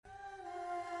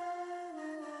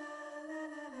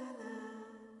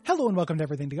Hello and welcome to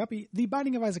Everything to Guppy, the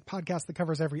Binding of Isaac podcast that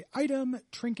covers every item,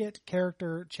 trinket,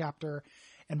 character, chapter,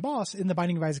 and boss in the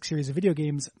Binding of Isaac series of video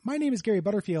games. My name is Gary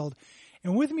Butterfield,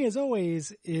 and with me as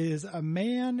always is a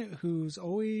man who's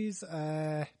always,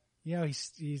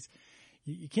 he's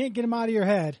you can't get him out of your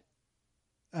head.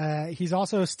 He's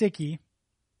also sticky.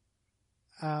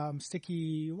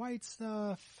 Sticky white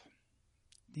stuff,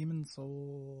 Demon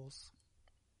Souls.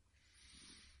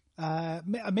 A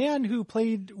man who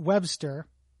played Webster.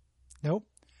 Nope.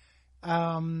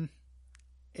 A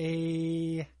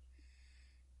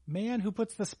man who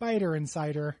puts the spider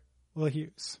inside her, Will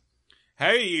Hughes.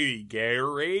 Hey,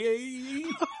 Gary.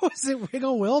 Is it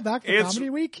Wiggle Will back for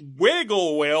Comedy Week?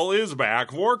 Wiggle Will is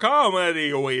back for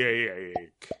Comedy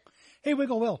Week. Hey,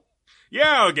 Wiggle Will.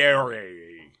 Yeah,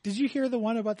 Gary. Did you hear the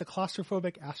one about the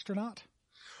claustrophobic astronaut?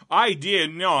 I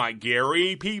did not,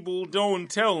 Gary. People don't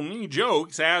tell me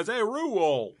jokes as a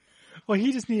rule. Well,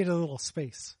 he just needed a little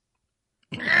space.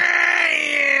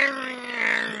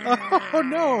 Oh,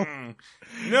 no.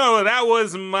 No, that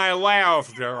was my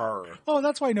laughter. Oh,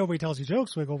 that's why nobody tells you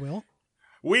jokes, Wiggle Will.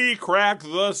 We cracked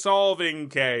the solving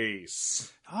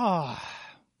case. Ah,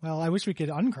 well, I wish we could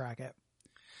uncrack it.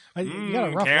 You got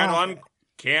a rough lot.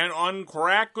 Can't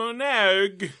uncrack an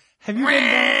egg. Have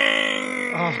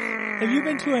you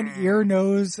been to an ear,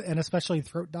 nose, and especially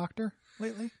throat doctor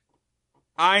lately?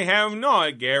 I have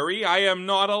not, Gary. I am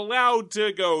not allowed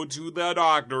to go to the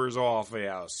doctor's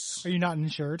office. Are you not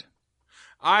insured?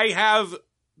 I have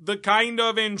the kind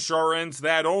of insurance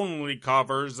that only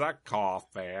covers a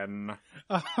coffin.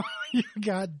 You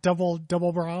got double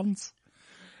bronze?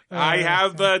 I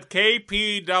have the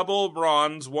KP Double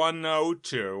Bronze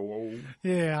 102.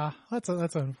 Yeah, that's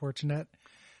unfortunate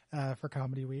for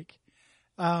Comedy Week.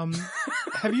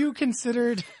 Have you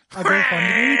considered a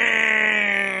GoFundMe?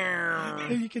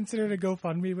 Have you considered a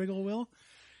GoFundMe, Wiggle Will?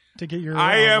 To get your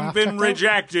I have been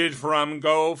rejected from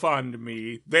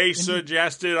GoFundMe. They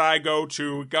suggested I go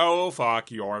to Go Fuck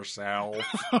Yourself.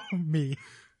 Me.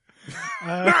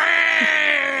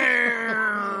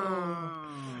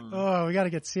 Oh, we got to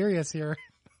get serious here.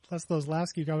 Plus those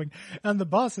laughs keep going. And the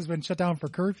bus has been shut down for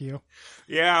curfew.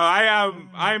 Yeah,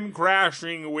 I'm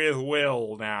crashing with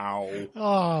Will now.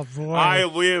 Oh, boy. I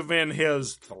live in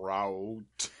his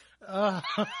throat.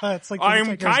 It's like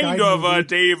I'm kind of a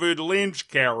David Lynch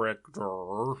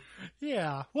character.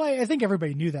 Yeah. Well, I think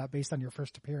everybody knew that based on your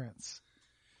first appearance.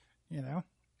 You know?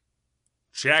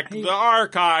 Check the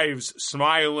archives,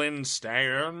 Smiling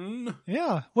Stan.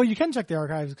 Yeah. Well, you can check the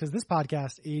archives because this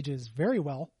podcast ages very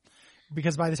well.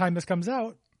 Because by the time this comes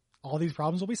out, all these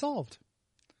problems will be solved.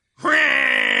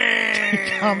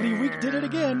 Comedy Week did it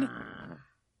again.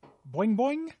 Boing,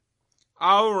 boing.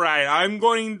 All right, I'm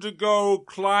going to go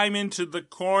climb into the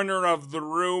corner of the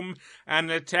room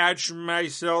and attach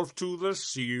myself to the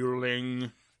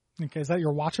ceiling. Okay, is that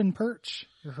your watching perch?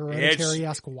 Your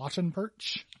hereditary-esque watching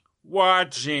perch?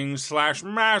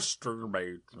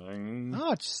 Watching/masturbating.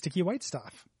 Oh, it's sticky white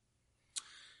stuff.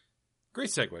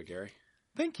 Great segue, Gary.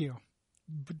 Thank you.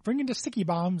 Bringing to sticky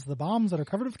bombs, the bombs that are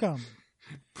covered with cum.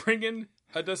 Bringing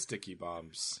the sticky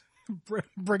bombs.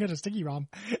 Bring it a sticky bomb.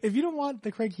 If you don't want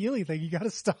the Craig Healy thing, you got to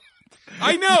stop.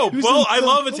 I know. Well, I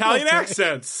love Italian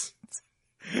accents.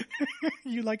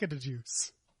 You like it the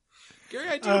juice. Gary,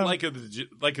 I do like it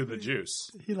the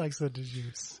juice. He likes the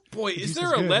juice. Boy, is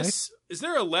there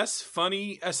a less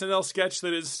funny SNL sketch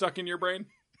that is stuck in your brain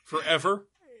forever?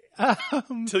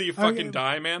 Till you fucking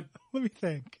die, man. Let me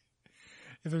think.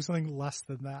 If there's something less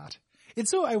than that.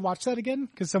 I watched that again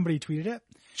because somebody tweeted it.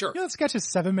 Sure. You know, that sketch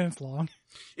is 7 minutes long.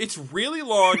 It's really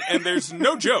long and there's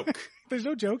no joke. There's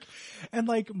no joke. And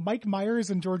like Mike Myers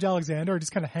and George Alexander are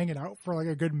just kind of hanging out for like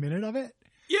a good minute of it.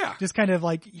 Yeah. Just kind of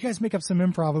like, you guys make up some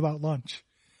improv about lunch.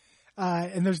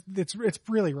 And it's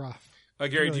really rough.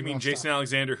 Gary, really, do you mean Jason stuff.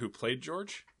 Alexander who played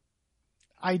George?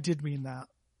 I did mean that.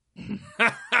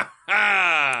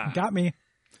 Got me.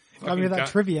 Got me with that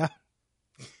trivia.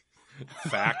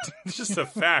 Fact. It's just a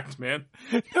fact, man.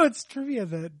 No, it's trivia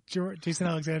that Jason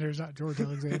Alexander is not George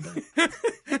Alexander.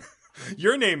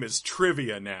 Your name is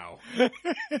Trivia now.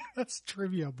 That's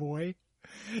Trivia Boy.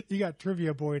 You got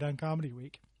Trivia Boyd on Comedy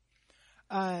Week.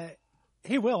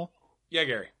 Hey, Will. Yeah,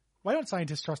 Gary. Why don't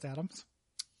scientists trust atoms?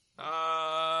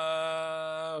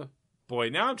 Boy,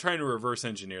 now I'm trying to reverse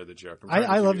engineer the joke.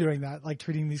 I love doing that, like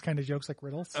treating these kind of jokes like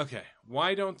riddles. Okay.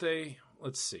 Why don't they...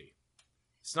 Let's see.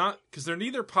 It's not... Because they're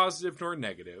neither positive nor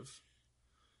negative.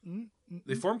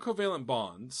 They form covalent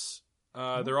bonds.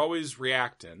 They're always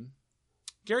reacting.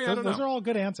 Gary, I don't know. Those are all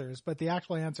good answers, but the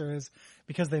actual answer is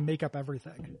because they make up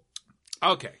everything.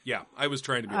 Okay, yeah. I was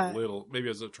trying to be a little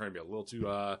too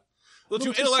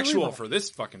intellectual cerebral for this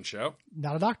fucking show.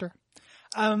 Not a doctor.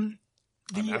 I'm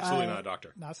absolutely not a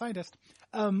doctor. Not a scientist.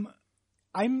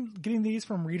 I'm getting these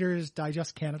from Reader's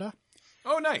Digest Canada.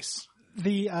 Oh, nice.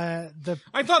 I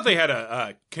thought they had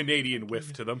a Canadian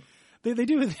whiff to them. They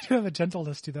do have a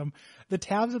gentleness to them. The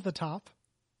tabs at the top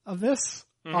of this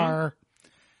are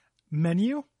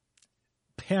menu,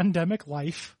 pandemic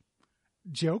life,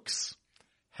 jokes,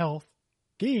 health,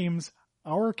 games,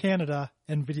 our Canada,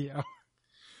 and video.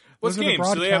 What's Those are the games?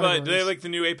 broad Do they categories. like the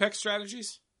new Apex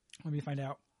strategies? Let me find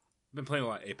out. I've been playing a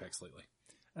lot of Apex lately.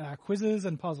 Quizzes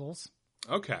and puzzles.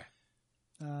 Okay.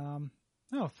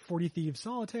 40 Thieves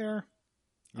Solitaire,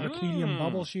 Arcadium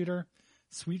Bubble Shooter,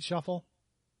 Sweet Shuffle.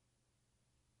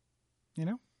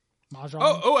 Mahjong.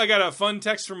 Oh, I got a fun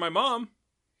text from my mom.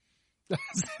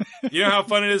 You know how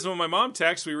fun it is when my mom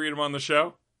texts? We read them on the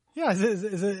show. Yeah,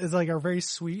 is like a very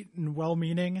sweet and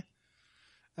well-meaning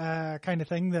kind of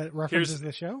thing that references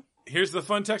the show. Here's the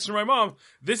fun text from my mom.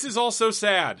 This is also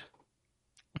sad.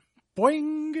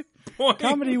 Boing! Boing.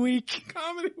 Comedy Week.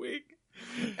 Comedy Week.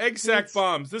 Egg sack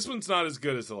bombs. This one's not as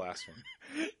good as the last one.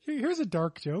 Here's a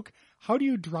dark joke. How do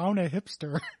you drown a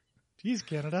hipster? Jeez,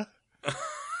 Canada.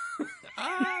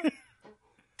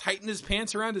 Tighten his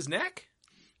pants around his neck?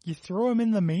 You throw him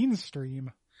in the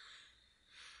mainstream.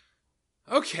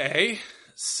 Okay,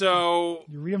 so...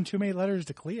 You read him too many letters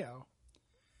to Cleo.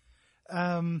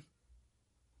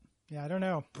 Yeah, I don't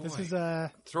know. Boy, This is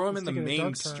throw him in the taking a dark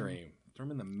mainstream. Throw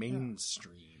him in the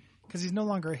mainstream. Because he's no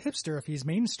longer a hipster if he's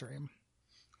mainstream.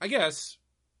 I guess.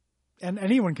 And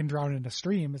anyone can drown in a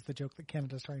stream is the joke that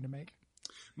Canada's trying to make.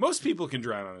 Most people can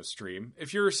drown on a stream.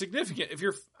 If you're I think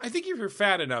if you're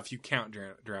fat enough, you can't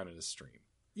drown in a stream.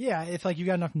 Yeah, if like you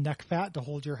got enough neck fat to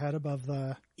hold your head above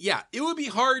the... Yeah, it would be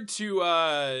hard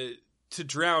to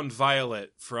drown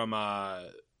Violet from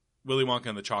Willy Wonka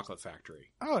and the Chocolate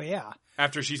Factory. Oh, yeah.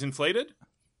 After she's inflated?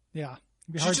 Yeah.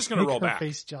 It'd be She's hard just to gonna make roll her back.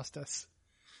 face justice.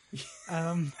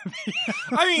 I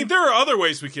mean, there are other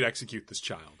ways we could execute this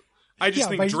child. I just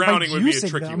think by drowning would be a juicing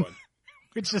tricky them. one.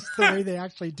 Which is the way they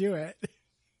actually do it.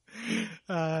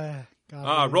 God,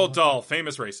 Roald Dahl,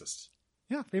 famous racist.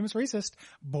 Yeah, famous racist.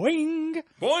 Boing!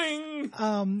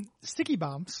 Boing! Sticky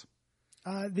bombs.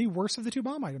 The worst of the two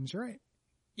bomb items, you're right.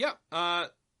 Yeah,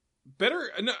 better.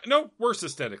 No, worse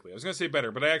aesthetically. I was going to say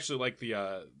better, but I actually like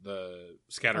the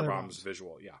scatter Other bombs bombs.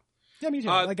 visual. Yeah. Yeah, me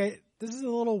too. This is a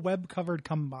little web-covered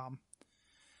cum bomb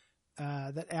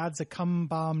that adds a cum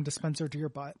bomb dispenser to your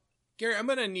butt. Gary, I'm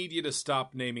going to need you to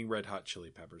stop naming Red Hot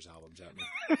Chili Peppers albums at me.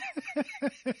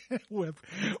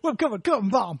 Web-covered cum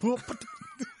bomb.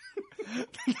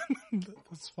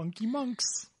 Those funky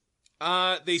monks.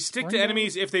 They stick to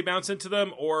enemies if they bounce into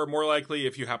them, or more likely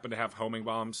if you happen to have homing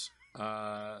bombs.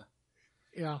 Yeah.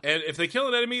 And if they kill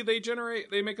an enemy,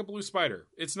 they make a blue spider.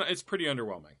 It's pretty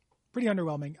underwhelming. Pretty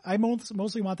underwhelming. I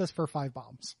mostly want this for 5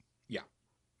 bombs. Yeah.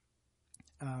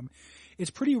 It's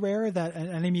pretty rare that an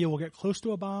enemy will get close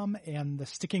to a bomb and the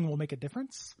sticking will make a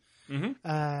difference.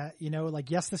 Mm-hmm.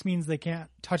 Yes, this means they can't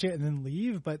touch it and then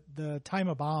leave, but the time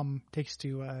a bomb takes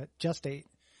to gestate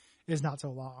is not so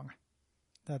long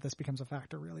that this becomes a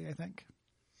factor, really, I think.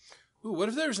 Ooh, what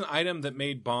if there's an item that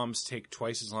made bombs take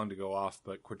twice as long to go off,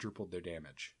 but quadrupled their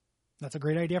damage? That's a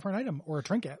great idea for an item, or a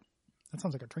trinket. That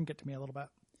sounds like a trinket to me a little bit.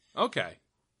 Okay.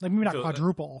 Like maybe not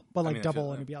quadruple, but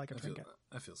double, and it'd be like a trinket.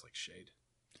 That feels like shade.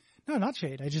 No, not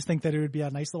shade. I just think that it would be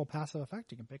a nice little passive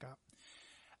effect you can pick up.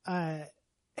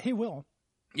 Hey, Will.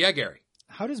 Yeah, Gary.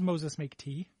 How does Moses make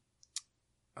tea?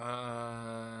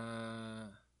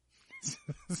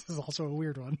 This is also a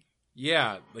weird one.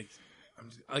 Yeah,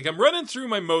 I'm running through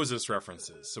my Moses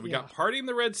references. So we got Parting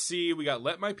the Red Sea, we got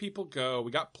Let My People Go,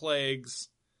 we got Plagues.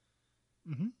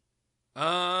 Mm-hmm.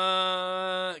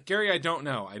 Gary, I don't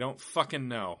know. I don't fucking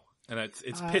know. And it's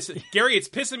pissing Gary, it's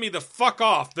pissing me the fuck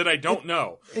off that I don't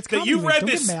know. It's that you read don't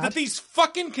this, get mad. that these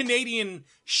fucking Canadian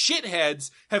shitheads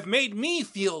have made me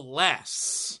feel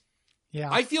less. Yeah.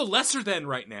 I feel lesser than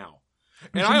right now. You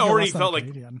And shouldn't I feel already less than felt a like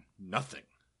Canadian. nothing.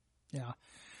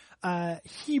 Yeah.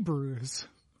 Hebrews.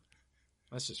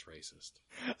 That's just racist.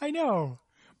 I know.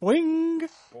 Boing.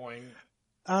 Boing.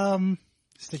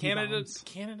 Sticky bombs.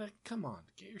 Canada, come on.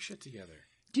 Get your shit together.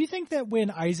 Do you think that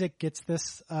when Isaac gets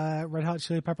this Red Hot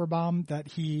Chili Pepper bomb, that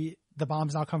the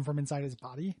bombs now come from inside his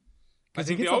body? I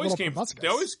think they always came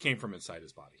from inside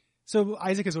his body. So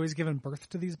Isaac has always given birth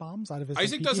to these bombs out of his.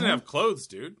 Isaac doesn't have clothes,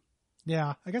 dude.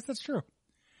 Yeah, I guess that's true.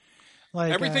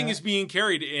 Like everything is being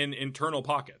carried in internal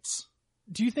pockets.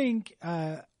 Do you think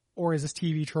or as this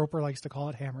TV troper likes to call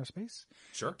it, hammer space.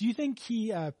 Sure. Do you think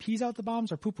he pees out the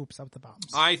bombs or poops out the bombs?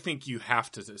 I think you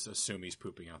have to assume he's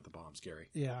pooping out the bombs, Gary.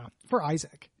 Yeah, for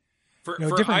Isaac. For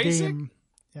different Isaac? game.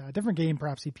 Yeah, different game.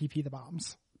 Perhaps he pee the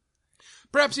bombs.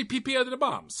 Perhaps he pee out of the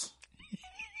bombs.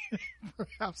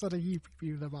 Perhaps that he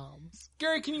pee the bombs.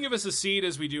 Gary, can you give us a seed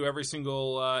as we do every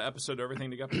single episode of Everything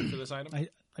to Guppy for this item?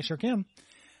 I sure can.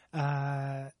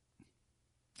 I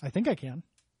think I can.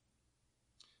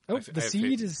 Oh, the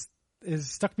seed is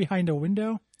stuck behind a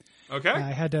window. Okay.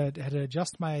 I had to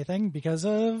adjust my thing because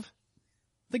of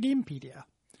the Gamepedia.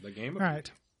 The game. All right.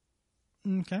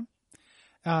 Okay.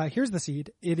 Here's the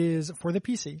seed. It is for the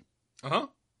PC. Uh-huh.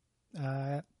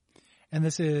 And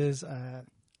this is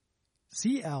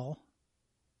CL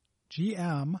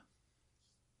GM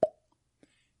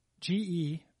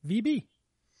GEVB.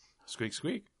 Squeak,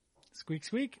 squeak. Squeak,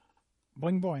 squeak.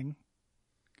 Boing, boing.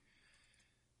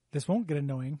 This won't get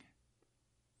annoying.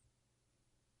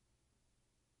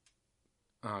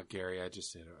 Oh, Gary, I hit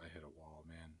a wall,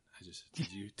 man.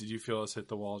 Did you feel us hit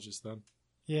the wall just then?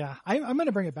 Yeah. I'm going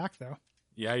to bring it back, though.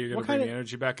 Yeah, you're going to bring the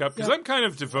energy back up? Because I'm kind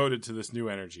of devoted to this new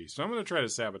energy, so I'm going to try to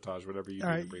sabotage whatever you do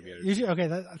to bring the energy.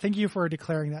 Thank you for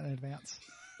declaring that in advance.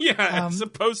 Yeah, as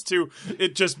opposed to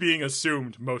it just being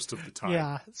assumed most of the time.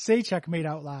 Yeah, say checkmate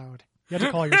out loud. You have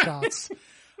to call your shots.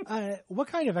 What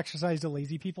kind of exercise do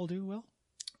lazy people do, Will?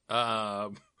 I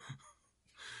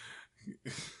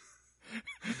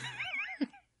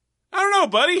don't know,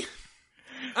 buddy.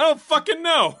 I don't fucking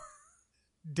know.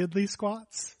 Diddly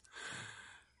squats?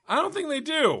 I don't think they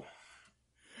do.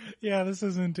 Yeah, this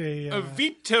isn't a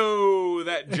veto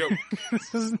that joke.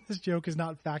 This joke is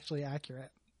not factually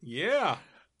accurate. Yeah.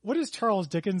 What does Charles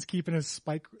Dickens keep in his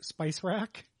spice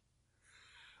rack?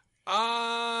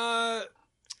 You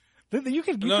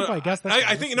could probably guess that.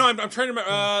 I think I'm trying to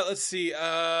remember. Let's see.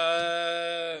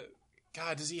 God,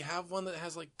 does he have one that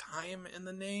has like time in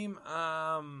the name?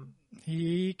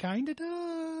 He kind of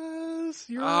does.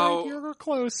 You're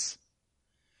close.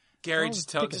 Gary,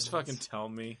 just fucking tell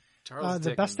me. Charles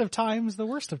the best of times, the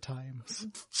worst of times.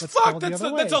 That's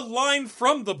a line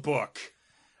from the book.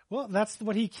 Well, that's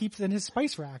what he keeps in his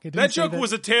spice rack. That joke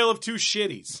was a tale of two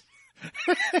shitties.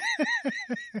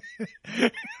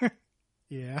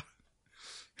 Yeah.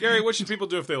 Gary, what should people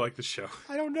do if they like the show?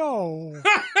 I don't know.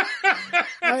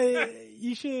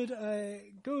 You should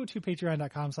go to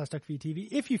patreon.com/duckfeedtv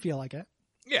if you feel like it.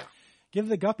 Yeah. Give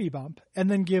the guppy bump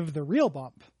and then give the real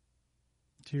bump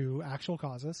to actual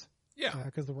causes. Yeah.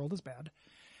 Because the world is bad.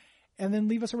 And then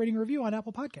leave us a rating review on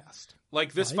Apple Podcast.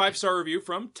 Like this 5-star review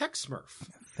from TechSmurf.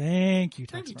 Thank you,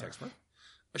 TechSmurf.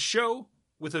 A show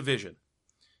with a vision.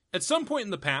 At some point in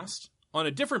the past, on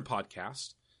a different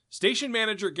podcast, station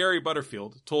manager Gary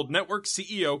Butterfield told network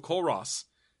CEO Cole Ross,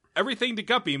 "Everything to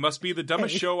Guppy must be the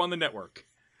dumbest show on the network.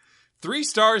 3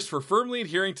 stars for firmly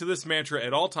adhering to this mantra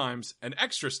at all times, an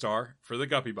extra star for the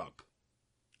Guppy bump."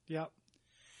 Yep.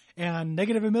 And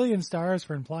 -1 million stars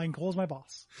for implying Cole's my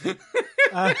boss.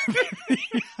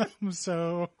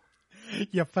 So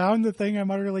you found the thing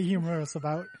I'm utterly humorous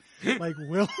about. Like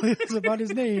Will is about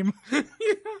his name. Yeah.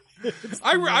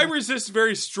 I resist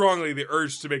very strongly the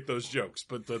urge to make those jokes,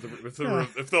 but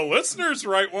if the listeners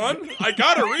write one, I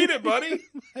gotta read it, buddy.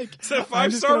 It's a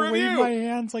 5-star review. Wave my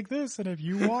hands like this, and if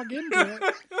you walk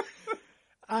into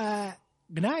it,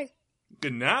 good night.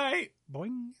 Good night.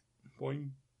 Boing.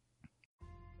 Boing.